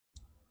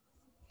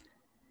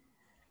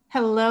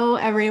Hello,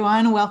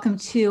 everyone. Welcome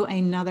to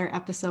another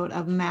episode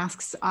of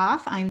Masks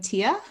Off. I'm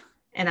Tia.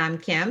 And I'm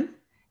Kim.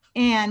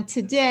 And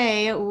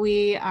today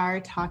we are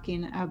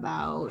talking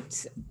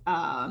about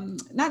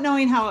not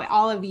knowing how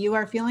all of you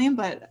are feeling,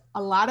 but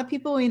a lot of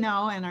people we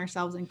know, and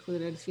ourselves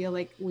included, feel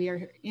like we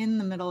are in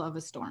the middle of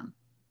a storm.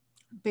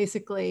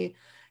 Basically,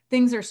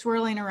 things are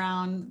swirling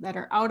around that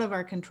are out of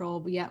our control,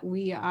 but yet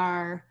we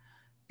are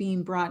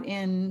being brought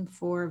in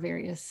for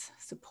various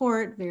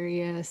support,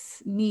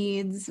 various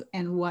needs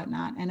and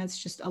whatnot. And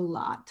it's just a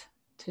lot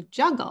to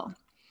juggle.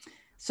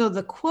 So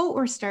the quote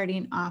we're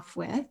starting off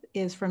with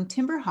is from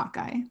Timber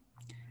Hawkeye.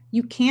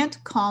 You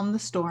can't calm the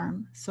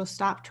storm, so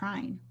stop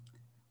trying.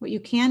 What you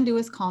can do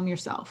is calm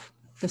yourself.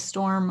 The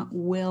storm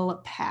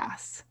will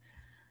pass.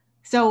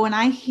 So when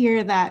I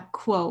hear that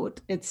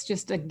quote, it's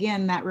just,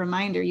 again, that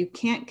reminder, you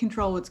can't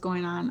control what's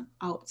going on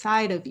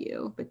outside of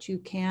you, but you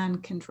can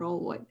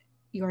control what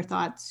your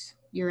thoughts,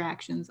 your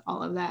actions,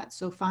 all of that.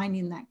 So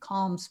finding that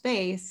calm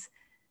space,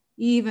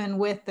 even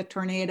with the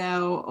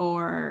tornado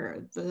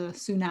or the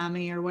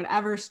tsunami or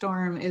whatever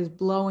storm is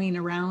blowing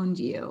around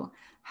you,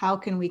 how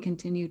can we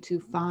continue to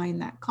find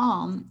that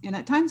calm? And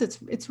at times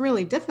it's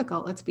really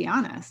difficult, let's be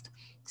honest,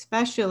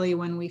 especially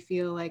when we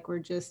feel like we're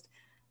just,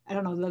 I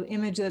don't know, the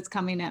image that's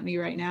coming at me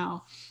right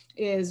now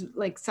is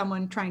like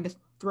someone trying to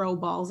throw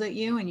balls at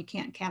you and you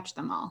can't catch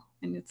them all.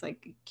 And it's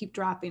like, keep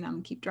dropping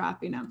them, keep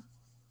dropping them.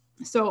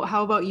 So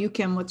how about you,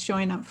 Kim? What's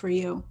showing up for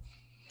you?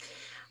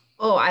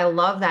 Oh, I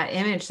love that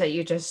image that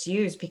you just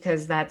used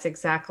because that's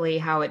exactly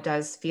how it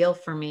does feel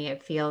for me.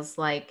 It feels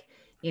like,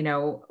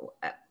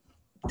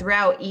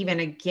 throughout even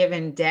a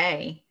given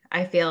day,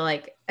 I feel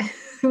like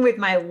with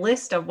my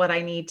list of what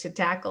I need to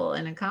tackle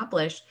and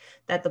accomplish,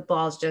 that the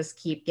balls just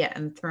keep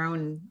getting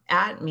thrown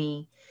at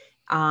me.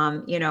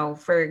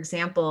 For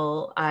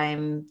example,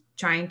 I'm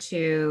trying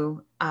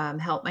to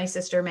help my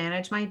sister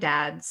manage my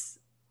dad's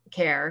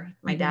care.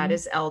 My dad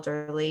is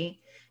elderly.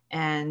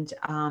 And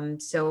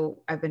so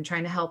I've been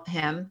trying to help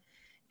him.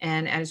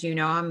 And as you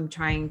know, I'm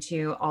trying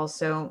to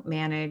also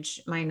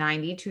manage my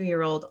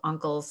 92-year-old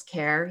uncle's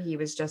care. He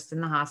was just in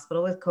the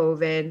hospital with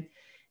COVID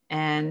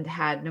and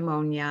had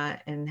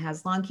pneumonia and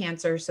has lung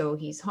cancer. So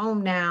he's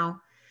home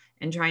now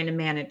and trying to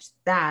manage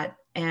that.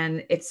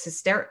 And it's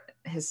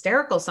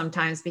hysterical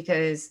sometimes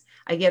because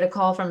I get a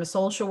call from a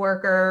social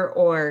worker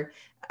or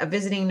a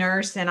visiting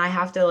nurse and I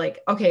have to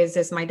okay, is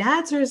this my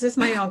dad's or is this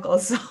my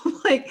uncle's? So I'm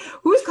like,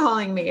 who's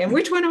calling me and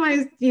which one am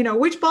I,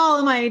 which ball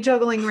am I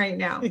juggling right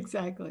now?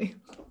 Exactly.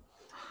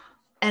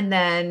 And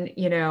then,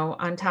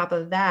 on top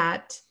of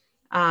that,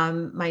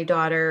 my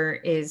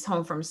daughter is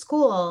home from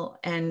school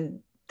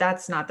and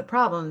that's not the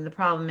problem. The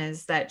problem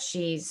is that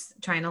she's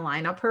trying to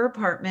line up her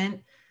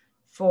apartment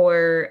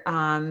for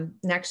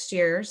next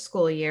year,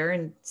 school year.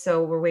 And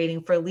so we're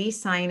waiting for lease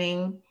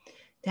signing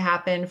to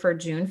happen for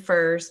June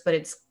 1st, but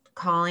it's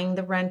calling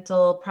the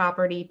rental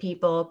property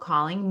people,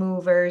 calling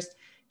movers,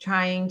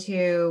 trying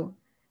to,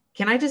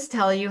 can I just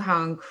tell you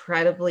how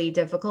incredibly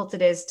difficult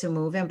it is to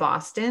move in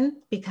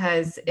Boston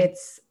because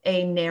it's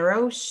a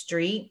narrow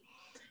street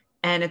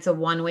and it's a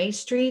one-way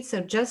street. So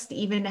just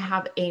even to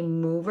have a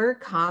mover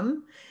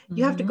come,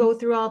 you have to go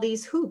through all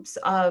these hoops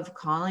of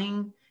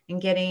calling and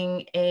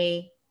getting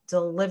a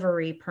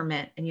delivery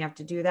permit. And you have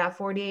to do that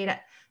 48.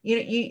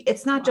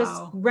 It's not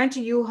just rent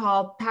a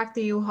U-Haul, pack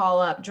the U-Haul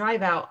up,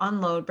 drive out,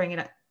 unload, bring it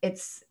up.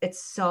 It's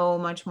so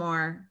much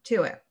more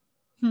to it.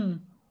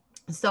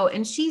 So,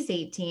 and she's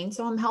 18,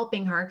 so I'm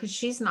helping her because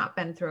she's not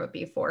been through it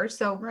before.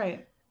 So,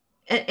 right.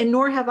 And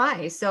nor have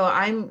I. So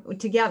I'm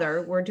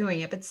together, we're doing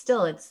it, but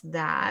still it's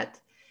that.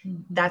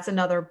 That's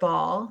another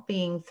ball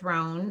being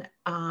thrown.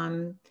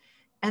 And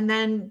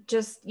then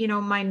just,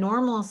 my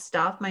normal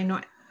stuff,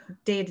 my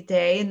day to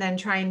day, and then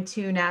trying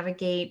to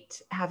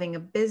navigate having a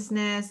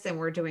business and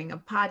we're doing a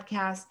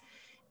podcast.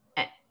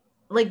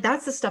 Like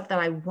that's the stuff that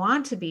I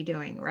want to be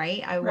doing,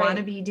 right? I want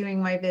to be doing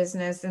my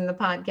business and the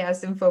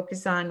podcast and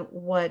focus on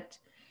what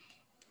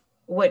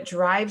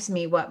drives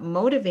me, what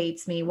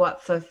motivates me,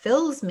 what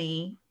fulfills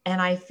me. And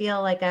I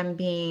feel like I'm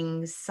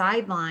being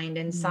sidelined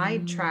and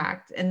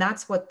sidetracked. And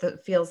that's what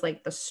feels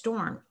like the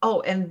storm.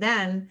 Oh, and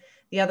then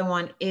the other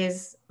one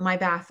is my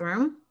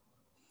bathroom.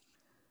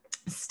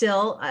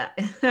 Still,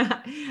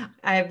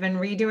 I've been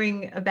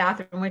redoing a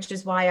bathroom, which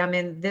is why I'm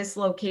in this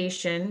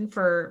location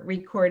for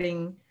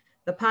recording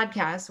the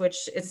podcast,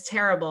 which is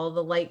terrible.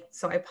 The light.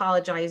 So I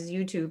apologize,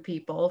 YouTube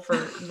people, for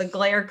the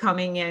glare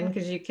coming in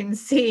because you can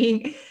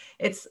see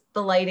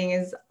the lighting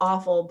is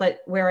awful.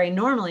 But where I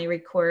normally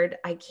record,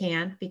 I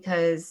can't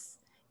because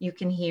you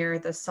can hear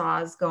the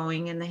saws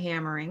going and the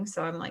hammering.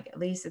 So I'm like, at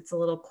least it's a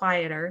little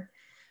quieter.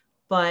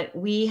 But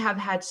we have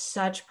had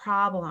such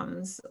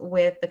problems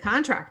with the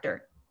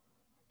contractor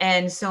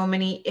and so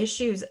many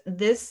issues.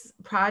 This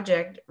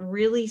project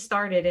really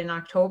started in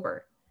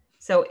October.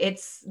 So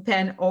it's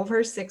been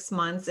over 6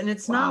 months and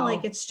it's not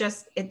like it's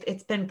just,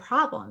 it's been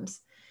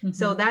problems.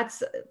 So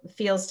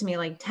feels to me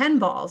like 10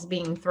 balls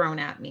being thrown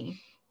at me.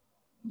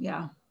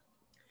 Yeah.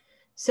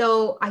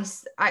 So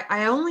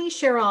I only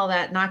share all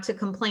that not to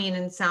complain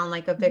and sound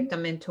like a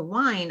victim and to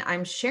whine.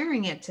 I'm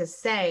sharing it to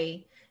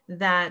say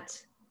that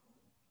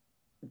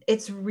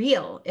it's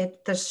real.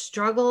 The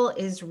struggle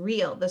is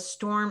real. The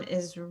storm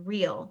is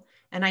real.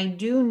 And I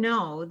do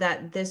know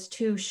that this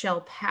too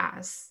shall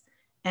pass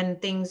and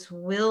things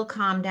will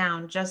calm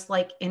down, just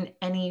like in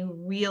any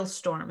real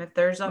storm. If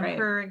there's a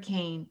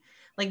hurricane,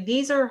 like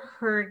these are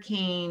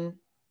hurricane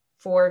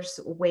force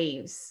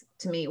waves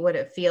to me, what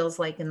it feels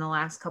like in the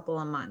last couple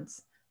of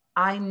months.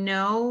 I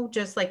know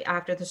just like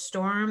after the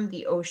storm,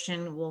 the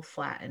ocean will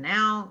flatten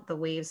out, the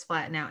waves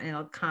flatten out, and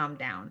it'll calm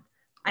down.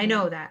 I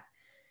know that.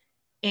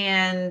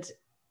 And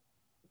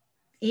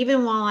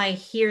even while I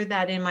hear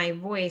that in my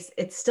voice,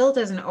 it still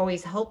doesn't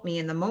always help me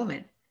in the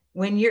moment.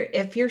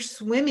 If you're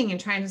swimming and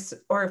trying to,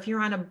 or if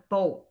you're on a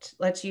boat,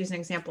 let's use an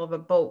example of a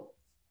boat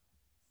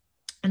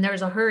and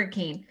there's a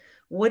hurricane.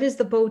 What is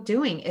the boat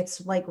doing?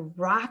 It's like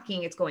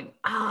rocking. It's going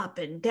up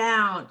and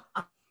down,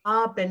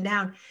 up and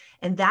down.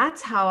 And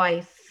that's how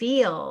I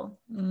feel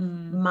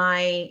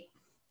my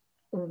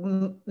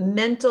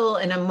mental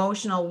and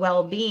emotional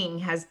well-being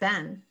has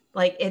been.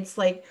 Like, it's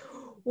like,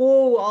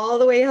 oh, all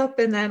the way up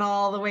and then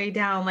all the way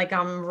down. Like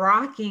I'm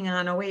rocking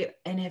on a wave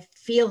and it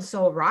feels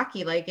so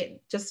rocky. Like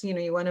it just,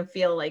 you want to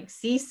feel like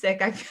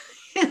seasick. I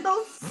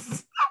feel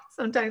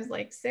sometimes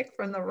like sick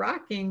from the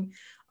rocking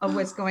of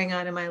what's going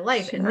on in my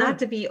life. Sure. And not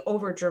to be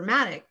over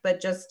dramatic, but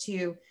just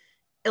to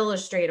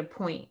illustrate a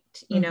point,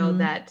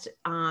 that,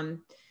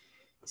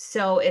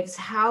 so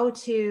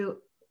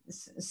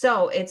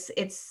it's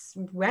it's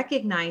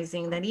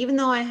recognizing that even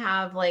though I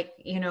have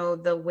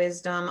the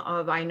wisdom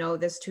of, I know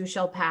this too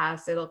shall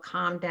pass, it'll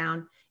calm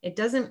down. It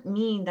doesn't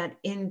mean that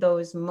in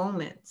those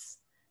moments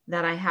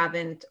that I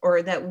haven't,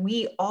 or that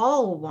we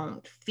all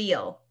won't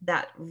feel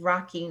that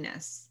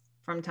rockiness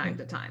from time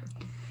to time.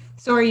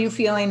 So are you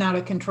feeling out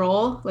of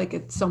control? Like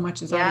it's so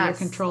much is out of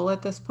your control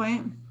at this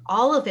point?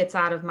 All of it's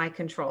out of my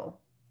control.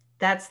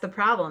 That's the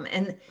problem.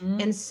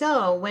 And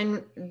so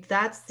when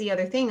that's the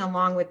other thing,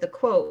 along with the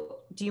quote,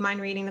 do you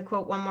mind reading the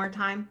quote one more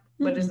time?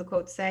 What does the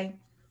quote say?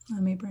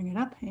 Let me bring it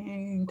up.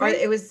 Or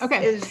it was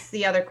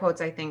the other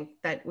quotes, I think,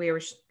 that we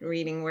were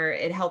reading where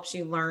it helps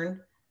you learn.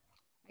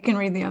 I can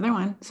read the other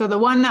one. So the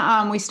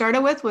one we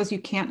started with was, you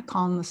can't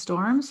calm the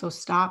storm, so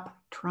stop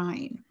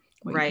trying.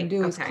 What you can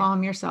do is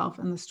calm yourself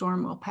and the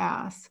storm will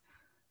pass.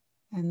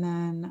 And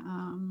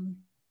then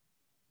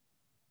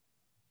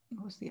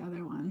what was the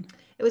other one?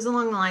 It was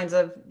along the lines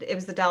of, it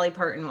was the Dolly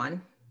Parton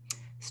one.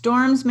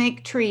 Storms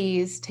make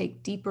trees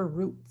take deeper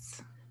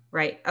roots.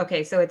 Right.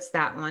 Okay. So it's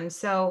that one.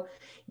 So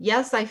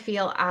yes, I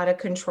feel out of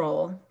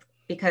control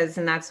because,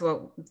 and that's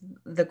what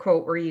the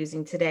quote we're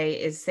using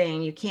today is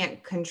saying, you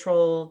can't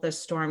control the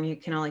storm. You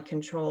can only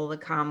control the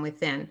calm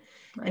within.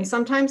 Right. And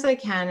sometimes I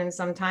can, and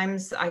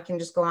sometimes I can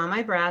just go on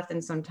my breath,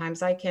 and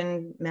sometimes I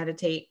can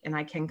meditate and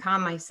I can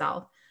calm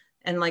myself.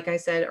 And like I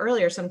said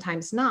earlier,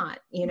 sometimes not,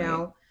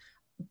 know,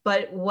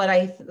 but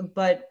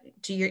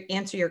to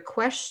answer your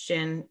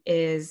question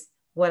is,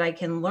 what I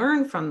can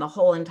learn from the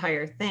whole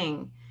entire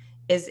thing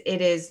is it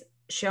is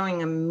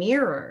showing a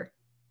mirror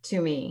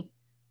to me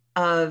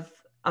of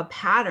a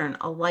pattern,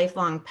 a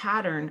lifelong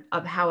pattern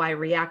of how I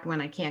react when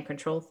I can't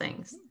control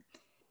things.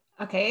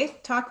 Okay,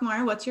 talk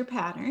more. What's your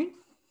pattern?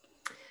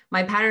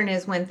 My pattern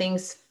is when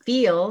things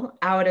feel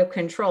out of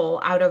control,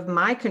 out of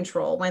my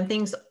control, when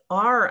things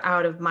are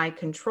out of my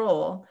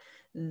control,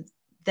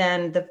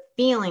 then the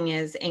feeling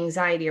is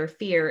anxiety or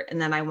fear.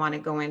 And then I want to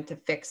go in to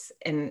fix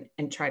and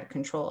try to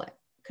control it.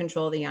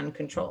 Control the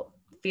uncontrolled,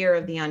 fear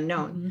of the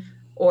unknown,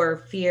 or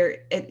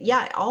fear.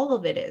 All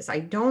of it is. I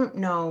don't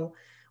know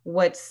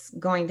what's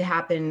going to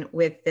happen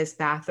with this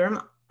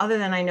bathroom, other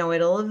than I know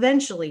it'll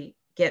eventually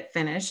get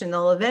finished and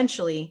they'll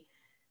eventually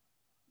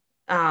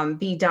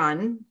be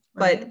done.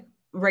 Right. But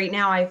right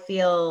now I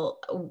feel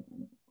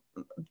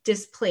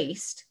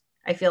displaced.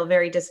 I feel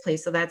very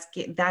displaced. So that's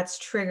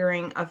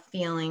triggering a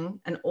feeling,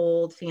 an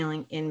old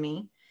feeling in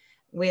me.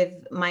 With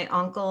my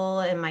uncle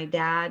and my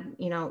dad,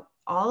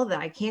 all of that.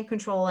 I can't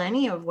control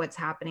any of what's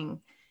happening.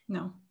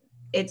 No.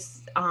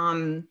 It's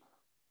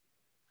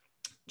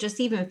just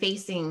even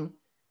facing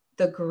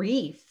the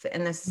grief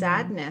and the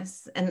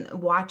sadness and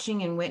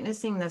watching and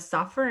witnessing the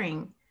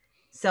suffering.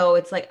 So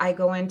it's like I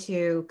go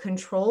into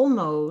control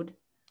mode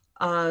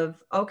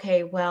of,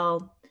 okay,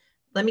 well,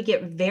 let me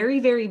get very,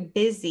 very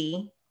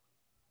busy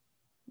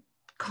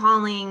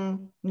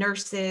calling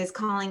nurses,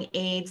 calling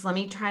aides. Let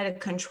me try to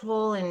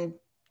control and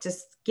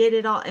just get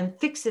it all and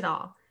fix it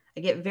all. I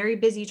get very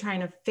busy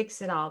trying to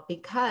fix it all,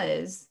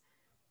 because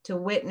to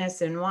witness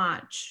and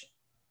watch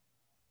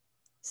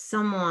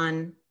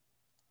someone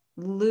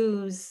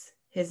lose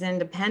his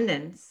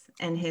independence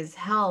and his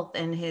health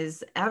and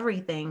his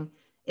everything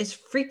is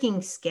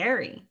freaking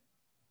scary.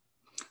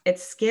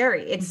 It's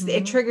scary.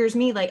 It triggers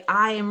me. Like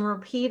I am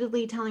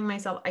repeatedly telling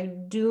myself, I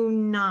do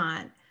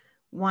not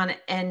want to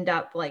end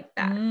up like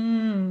that.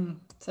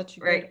 Such a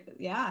great,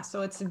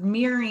 So it's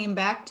mirroring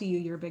back to you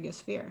your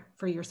biggest fear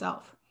for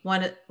yourself.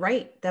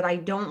 That I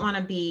don't want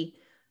to be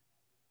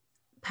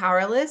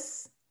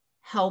powerless,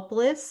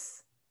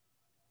 helpless,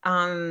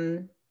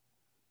 lonely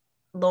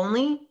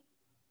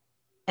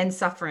and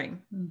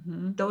suffering.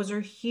 Mm-hmm. Those are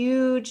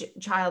huge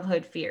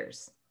childhood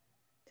fears,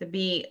 to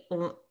be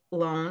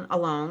alone.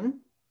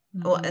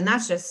 Mm-hmm. Well, and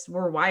that's just,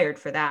 we're wired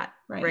for that,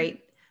 right?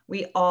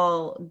 We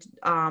all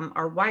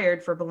are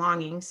wired for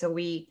belonging. So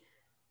we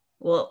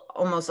will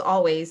almost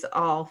always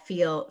all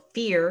feel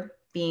fear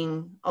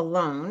being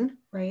alone,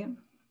 Right.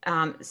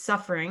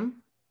 Suffering,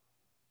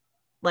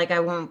 like I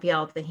won't be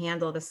able to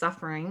handle the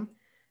suffering.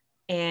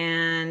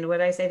 And what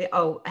did I say?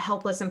 Oh,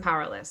 helpless and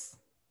powerless.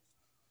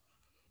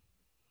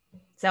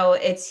 So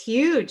it's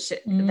huge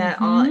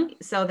that all, Mm-hmm.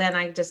 so then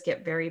I just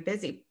get very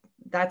busy.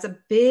 That's a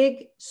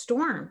big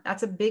storm.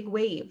 That's a big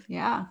wave.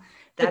 Yeah.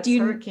 That's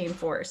hurricane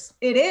force.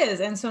 It is.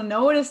 And so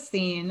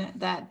noticing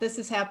that this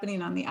is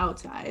happening on the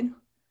outside,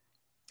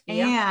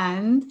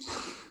 and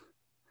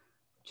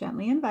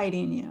gently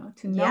inviting you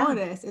to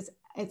notice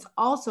it's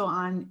also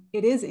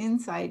it is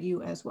inside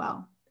you as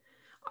well.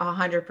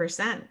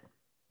 100%.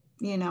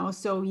 You know,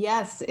 so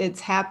yes,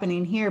 it's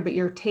happening here, but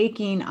you're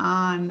taking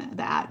on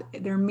that.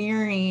 They're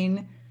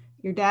mirroring,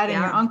 your dad and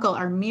your uncle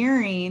are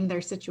mirroring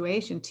their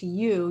situation to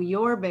you,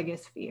 your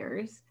biggest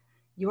fears,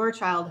 your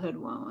childhood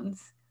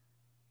wounds.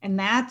 And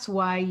that's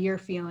why you're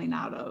feeling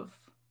out of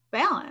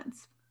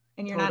balance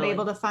and you're not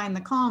able to find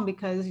the calm,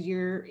 because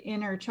your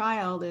inner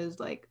child is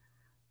like,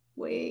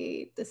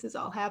 wait, this is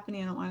all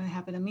happening. I don't want it to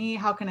happen to me.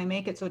 How can I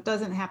make it so it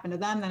doesn't happen to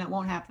them? Then it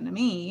won't happen to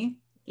me.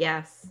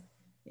 Yes.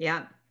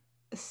 Yeah.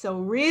 So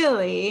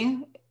really,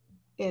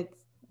 it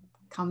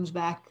comes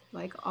back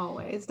like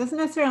always. Doesn't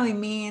necessarily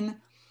mean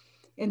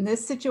in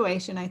this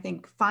situation, I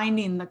think,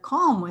 finding the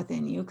calm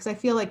within you, because I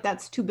feel like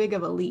that's too big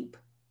of a leap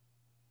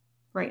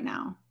right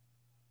now.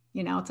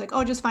 You know, it's like,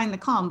 oh, just find the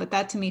calm. But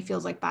that to me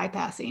feels like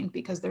bypassing,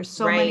 because there's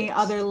so many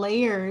other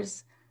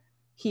layers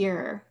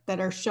here that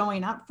are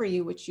showing up for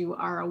you, which you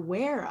are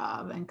aware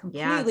of and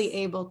completely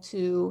able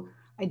to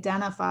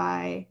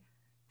identify,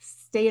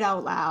 state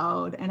out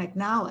loud, and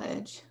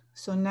acknowledge.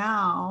 So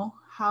now,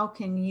 how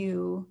can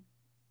you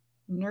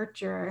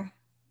nurture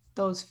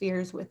those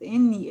fears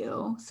within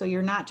you? So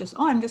you're not just,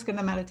 oh, I'm just going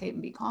to meditate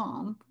and be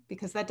calm,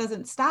 because that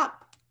doesn't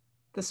stop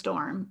the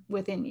storm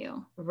within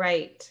you.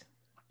 Right.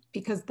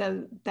 Because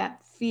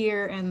that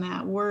fear and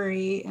that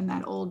worry and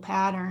that old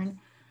pattern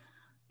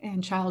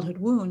and childhood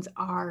wounds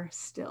are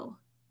still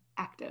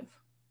active.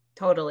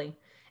 Totally.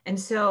 And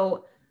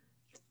so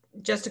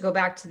just to go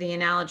back to the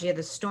analogy of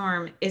the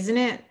storm, isn't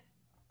it,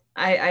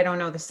 I don't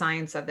know the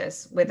science of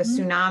this, with a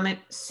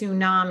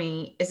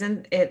tsunami,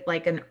 isn't it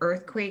like an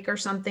earthquake or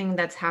something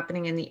that's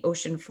happening in the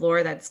ocean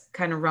floor that's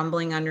kind of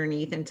rumbling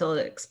underneath until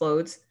it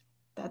explodes?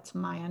 That's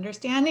my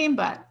understanding,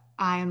 but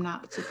I am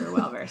not super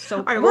well versed.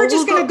 So right, we're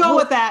just going to go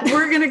with that.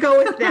 We're going to go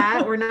with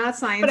that. We're not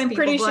science but I'm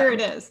people, pretty sure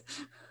it is.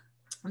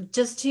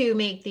 Just to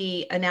make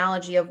the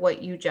analogy of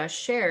what you just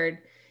shared,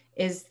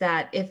 is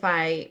that if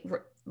I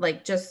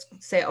like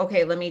just say,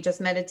 okay, let me just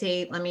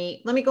meditate. Let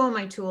me go in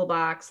my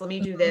toolbox. Let me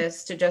do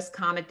this to just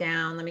calm it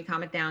down. Let me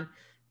calm it down.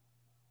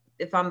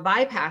 If I'm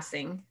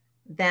bypassing,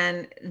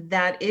 then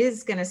that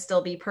is going to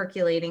still be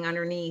percolating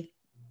underneath,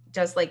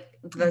 just like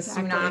the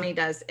tsunami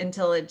does,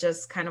 until it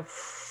just kind of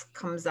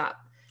comes up.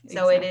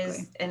 So it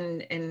is,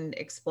 and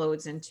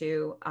explodes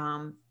into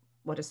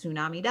what a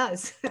tsunami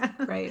does.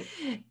 Right.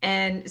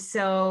 And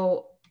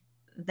so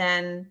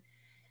then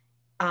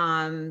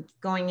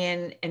going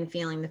in and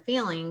feeling the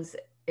feelings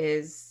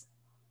is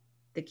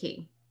the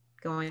key,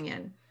 going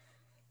in.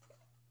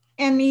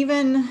 And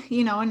even,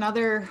 you know,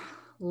 another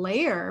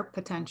layer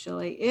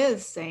potentially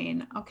is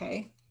saying,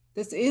 okay,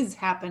 this is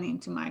happening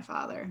to my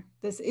father.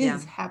 This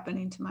is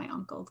happening to my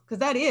uncle. Because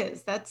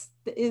that's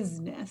the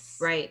isness.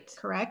 Right.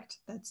 Correct?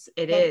 That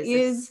is.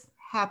 Is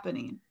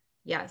happening.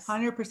 Yes.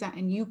 100%.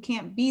 And you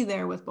can't be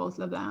there with both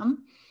of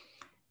them,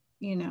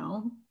 you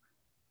know,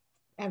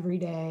 every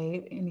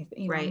day.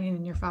 Anything, you know, I mean,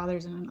 and your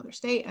father's in another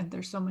state, and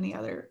there's so many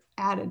other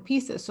added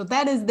pieces. So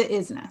that is the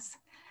isness.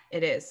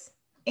 It is.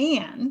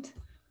 And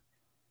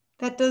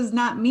that does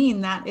not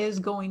mean that is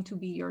going to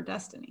be your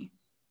destiny.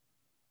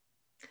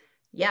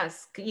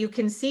 Yes, you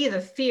can see the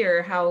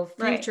fear, how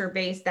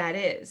future-based that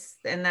is.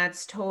 And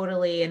that's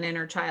totally an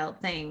inner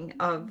child thing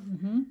of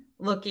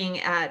looking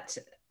at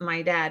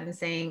my dad and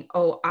saying,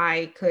 oh,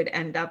 I could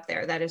end up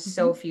there. That is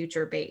so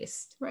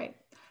future-based. Right.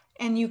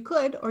 And you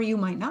could, or you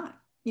might not.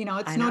 You know,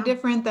 it's no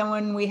different than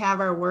when we have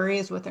our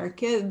worries with our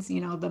kids, you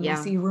know, the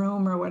messy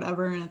room or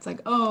whatever. And it's like,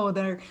 oh,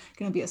 they're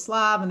going to be a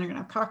slob, and they're going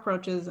to have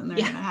cockroaches, and they're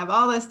going to have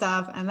all this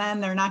stuff. And then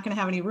they're not going to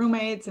have any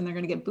roommates, and they're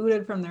going to get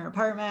booted from their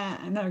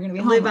apartment, and they're going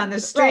to be live on the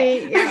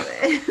street.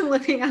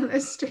 Living on the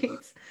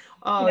streets.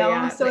 Oh, you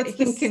know, so it's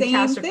the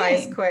same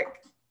thing. Quick.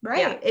 Right.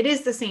 Yeah, it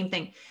is the same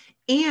thing.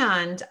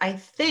 And I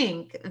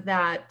think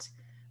that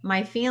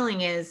my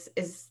feeling is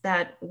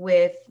that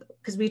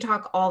because we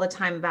talk all the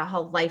time about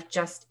how life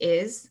just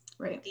is.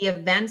 Right. The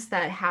events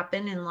that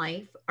happen in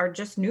life are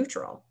just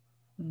neutral.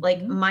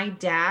 Like my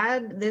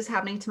dad, this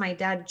happening to my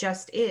dad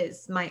just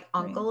is. My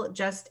uncle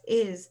just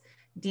is.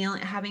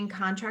 Having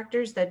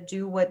contractors that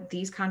do what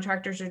these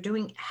contractors are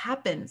doing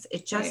happens.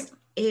 It just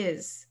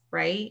is,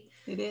 right?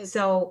 It is.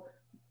 So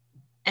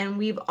And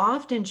we've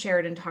often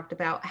shared and talked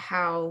about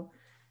how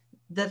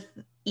the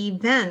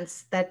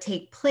events that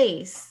take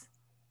place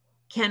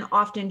can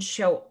often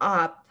show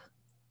up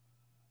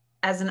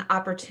as an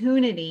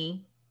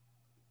opportunity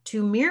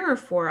to mirror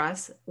for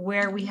us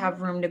where we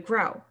have room to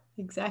grow.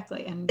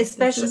 Exactly. And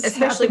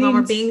especially when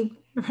we're being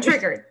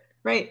triggered.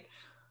 Right.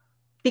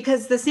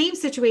 Because the same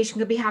situation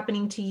could be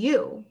happening to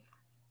you.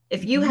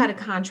 If you had a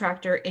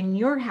contractor in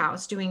your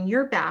house doing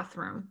your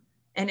bathroom,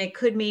 and it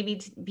could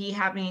maybe be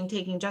happening,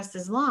 taking just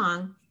as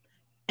long,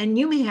 and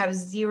you may have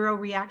zero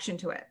reaction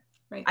to it.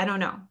 Right. I don't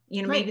know.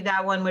 Maybe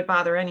that one would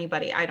bother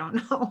anybody. I don't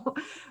know.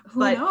 Who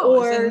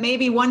knows? And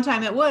maybe one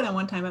time it would and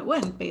one time it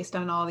wouldn't, based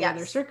on all the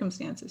other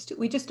circumstances too.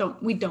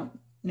 We don't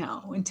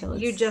know until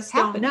it's you just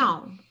happening. Don't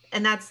know.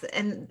 And that's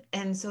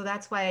and so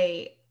that's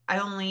why I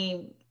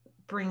only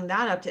bring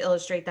that up to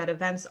illustrate that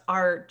events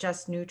are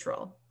just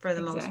neutral for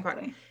the most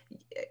part.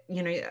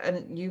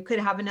 And you could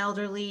have an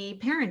elderly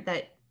parent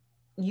that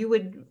you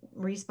would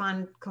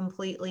respond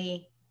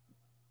completely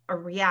or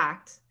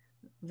react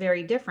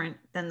very different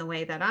than the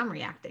way that I'm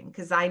reacting,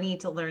 because I need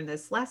to learn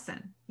this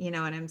lesson. You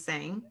know what I'm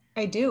saying?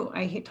 I do.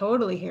 I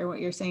totally hear what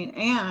you're saying.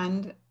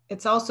 And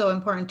it's also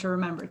important to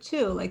remember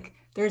too, like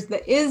there's the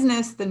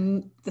isness,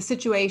 the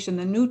situation,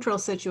 the neutral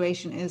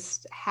situation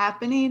is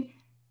happening.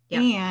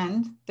 Yep.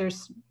 And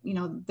there's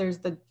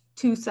the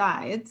two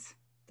sides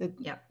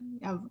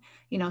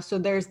so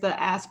there's the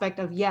aspect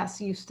of,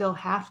 yes, you still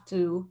have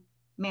to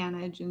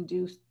manage and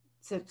do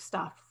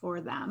stuff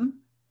for them.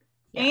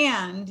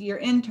 Yes. And your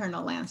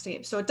internal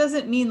landscape. So it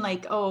doesn't mean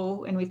like,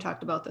 oh, and we've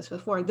talked about this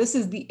before, this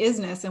is the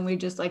isness, and we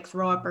just like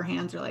throw up our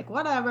hands or like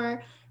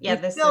whatever. Yeah,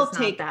 this still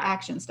take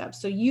action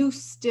steps. So you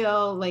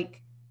still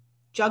like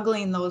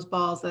juggling those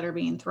balls that are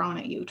being thrown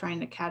at you, trying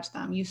to catch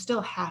them. You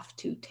still have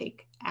to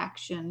take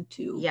action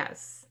to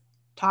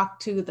talk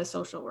to the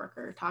social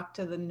worker, talk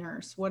to the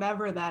nurse,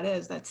 whatever that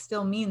is. That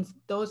still means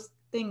those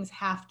things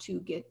have to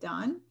get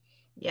done.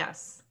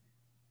 Yes.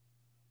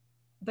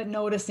 But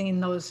noticing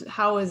those,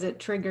 how is it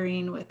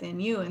triggering within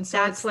you? And so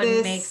that's what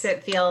makes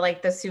it feel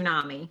like the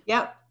tsunami.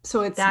 Yep.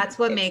 So that's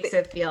what makes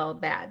it feel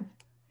bad.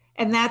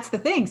 And that's the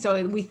thing.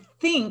 So we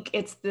think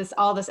it's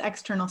all this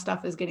external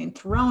stuff is getting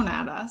thrown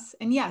at us.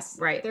 And yes,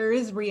 there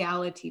is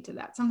reality to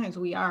that. Sometimes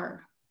we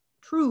are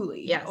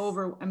truly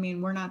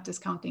we're not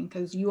discounting,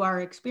 because you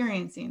are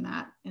experiencing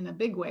that in a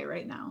big way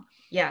right now.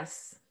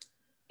 Yes.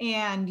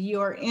 And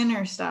your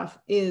inner stuff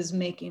is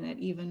making it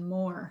even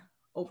more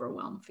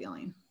overwhelmed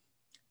feeling.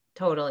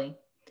 Totally.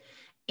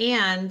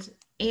 And,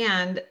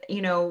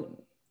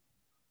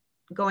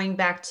 going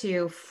back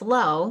to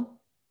flow,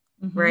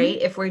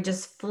 right? If we're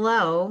just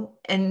flow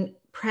and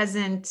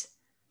present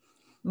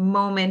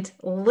moment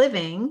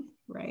living.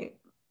 Right.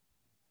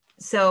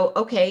 So,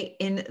 okay,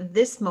 in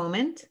this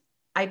moment,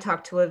 I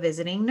talk to a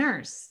visiting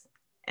nurse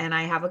and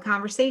I have a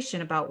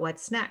conversation about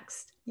what's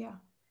next. Yeah.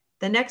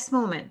 The next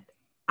moment,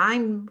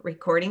 I'm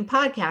recording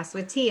podcasts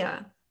with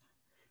Tia.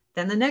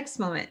 Then the next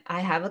moment, I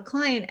have a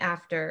client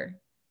after.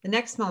 The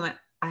next moment,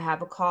 I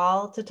have a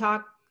call to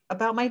talk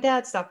about my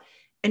dad's stuff,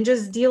 and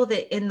just deal with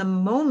it in the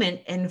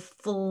moment and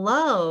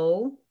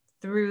flow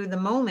through the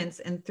moments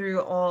and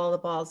through all the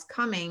balls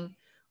coming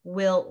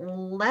will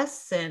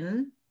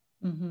lessen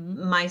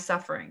my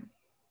suffering.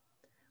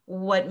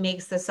 What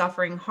makes the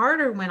suffering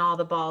harder when all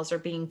the balls are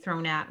being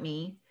thrown at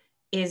me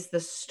is the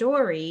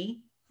story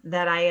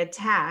that I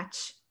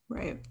attach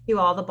to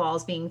all the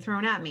balls being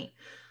thrown at me.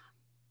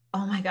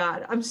 Oh my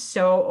God, I'm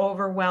so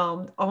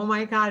overwhelmed. Oh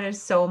my God, it's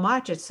so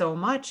much. It's so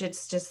much.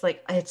 It's just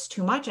like, it's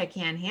too much. I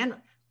can't handle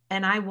it.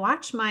 And I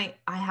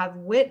have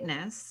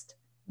witnessed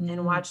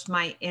and watched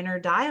my inner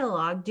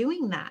dialogue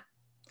doing that.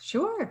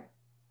 Sure.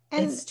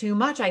 And it's too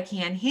much. I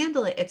can't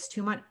handle it. It's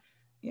too much.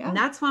 Yeah. And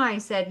that's why I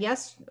said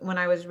when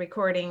I was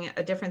recording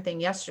a different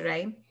thing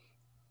yesterday,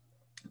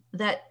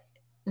 that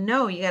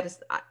no,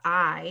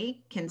 I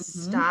can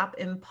stop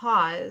and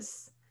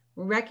pause,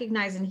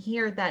 recognize and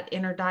hear that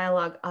inner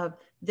dialogue of,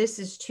 this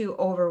is too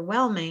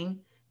overwhelming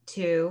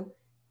to,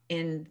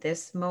 in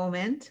this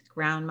moment,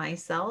 ground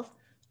myself.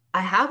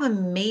 I have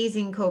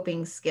amazing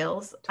coping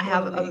skills.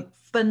 Totally. I have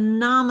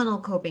phenomenal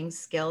coping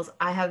skills.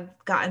 I have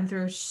gotten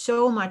through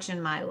so much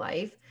in my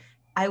life.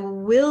 I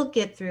will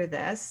get through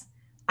this.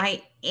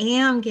 I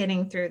am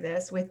getting through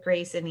this with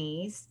grace and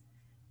ease.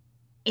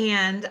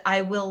 And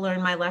I will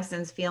learn my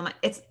lessons,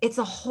 it's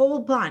a whole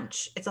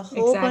bunch. It's a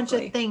whole bunch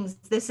of things.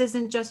 This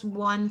isn't just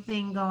one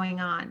thing going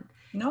on.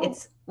 No.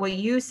 It's what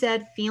you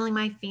said, feeling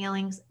my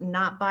feelings,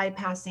 not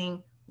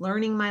bypassing,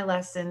 learning my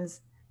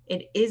lessons.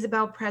 It is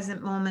about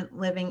present moment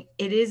living.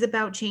 It is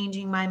about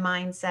changing my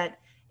mindset.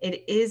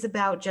 It is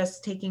about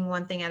just taking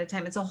one thing at a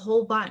time. It's a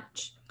whole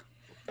bunch.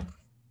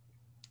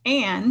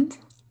 And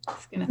I'm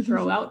going to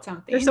throw out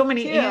something. There's so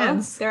many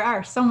ands. There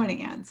are so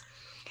many ands.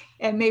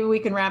 And maybe we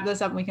can wrap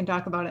this up and we can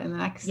talk about it in the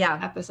next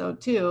episode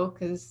too,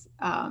 because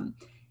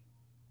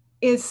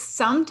is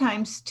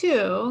sometimes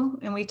too,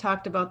 and we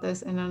talked about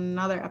this in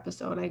another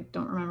episode. I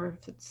don't remember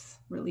if it's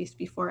released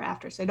before or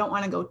after, so I don't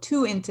want to go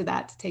too into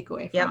that to take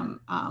away from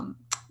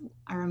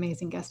our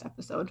amazing guest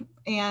episode.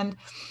 And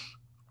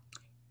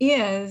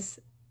is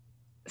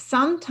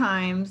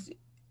sometimes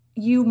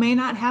you may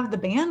not have the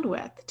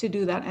bandwidth to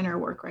do that inner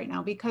work right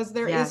now because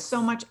there is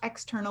so much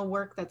external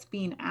work that's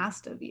being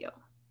asked of you.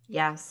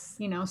 Yes.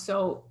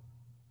 So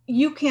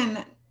you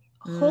can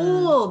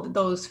hold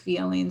those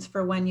feelings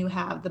for when you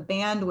have the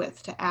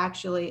bandwidth to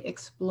actually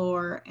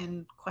explore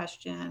and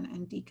question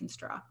and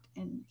deconstruct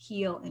and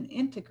heal and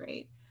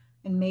integrate.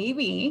 And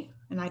maybe,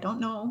 and I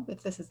don't know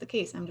if this is the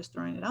case, I'm just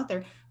throwing it out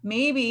there,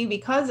 maybe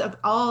because of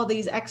all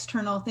these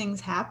external things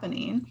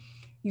happening,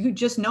 you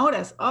just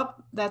notice, oh,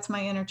 that's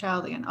my inner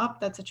child again. Oh,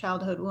 that's a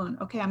childhood wound.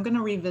 Okay, I'm going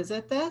to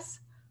revisit this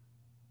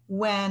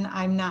when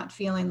I'm not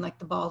feeling like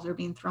the balls are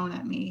being thrown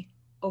at me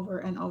over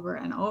and over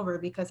and over,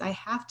 because I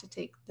have to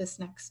take this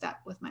next step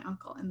with my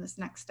uncle and this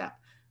next step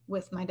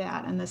with my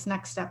dad and this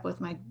next step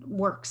with my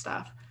work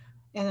stuff.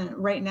 And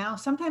right now,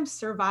 sometimes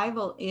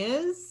survival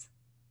is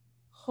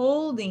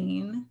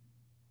holding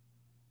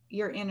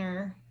your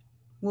inner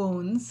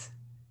wounds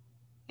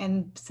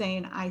and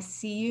saying, I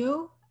see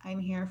you, I'm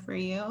here for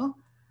you.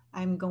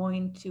 I'm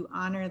going to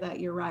honor that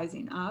you're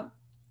rising up,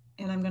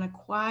 and I'm going to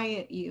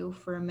quiet you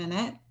for a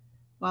minute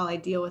while I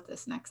deal with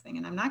this next thing.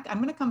 And I'm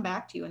going to come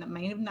back to you, and it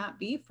may not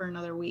be for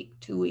another week,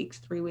 2 weeks,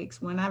 3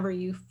 weeks, whenever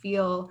you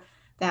feel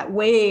that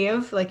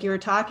wave, like you were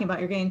talking about,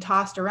 you're getting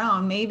tossed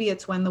around. Maybe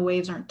it's when the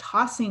waves aren't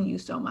tossing you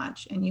so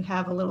much and you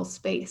have a little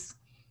space.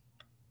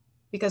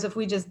 Because if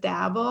we just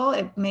dabble,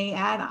 it may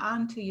add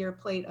on to your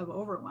plate of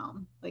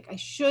overwhelm. Like I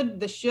should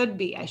be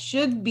deconstructing.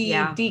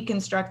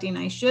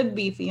 I should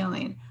be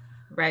feeling.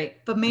 Right.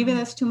 But maybe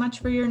that's too much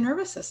for your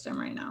nervous system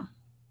right now.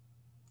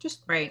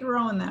 Just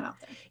throwing that out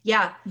there.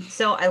 Yeah.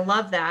 So I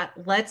love that.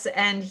 Let's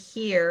end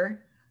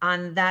here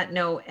on that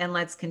note, and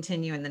let's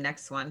continue in the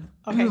next one.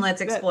 Okay.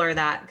 Let's explore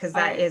that, because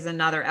that is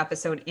another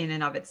episode in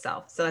and of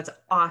itself. So that's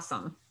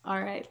awesome.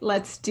 All right,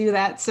 let's do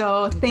that.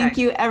 So thank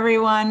you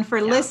everyone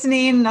for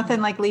listening. Nothing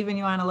like leaving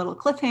you on a little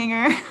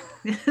cliffhanger.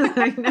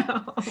 I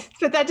know.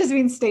 But that just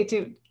means stay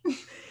tuned.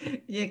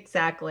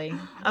 Exactly.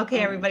 Okay,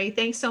 everybody.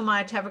 Thanks so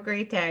much. Have a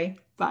great day.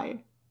 Bye.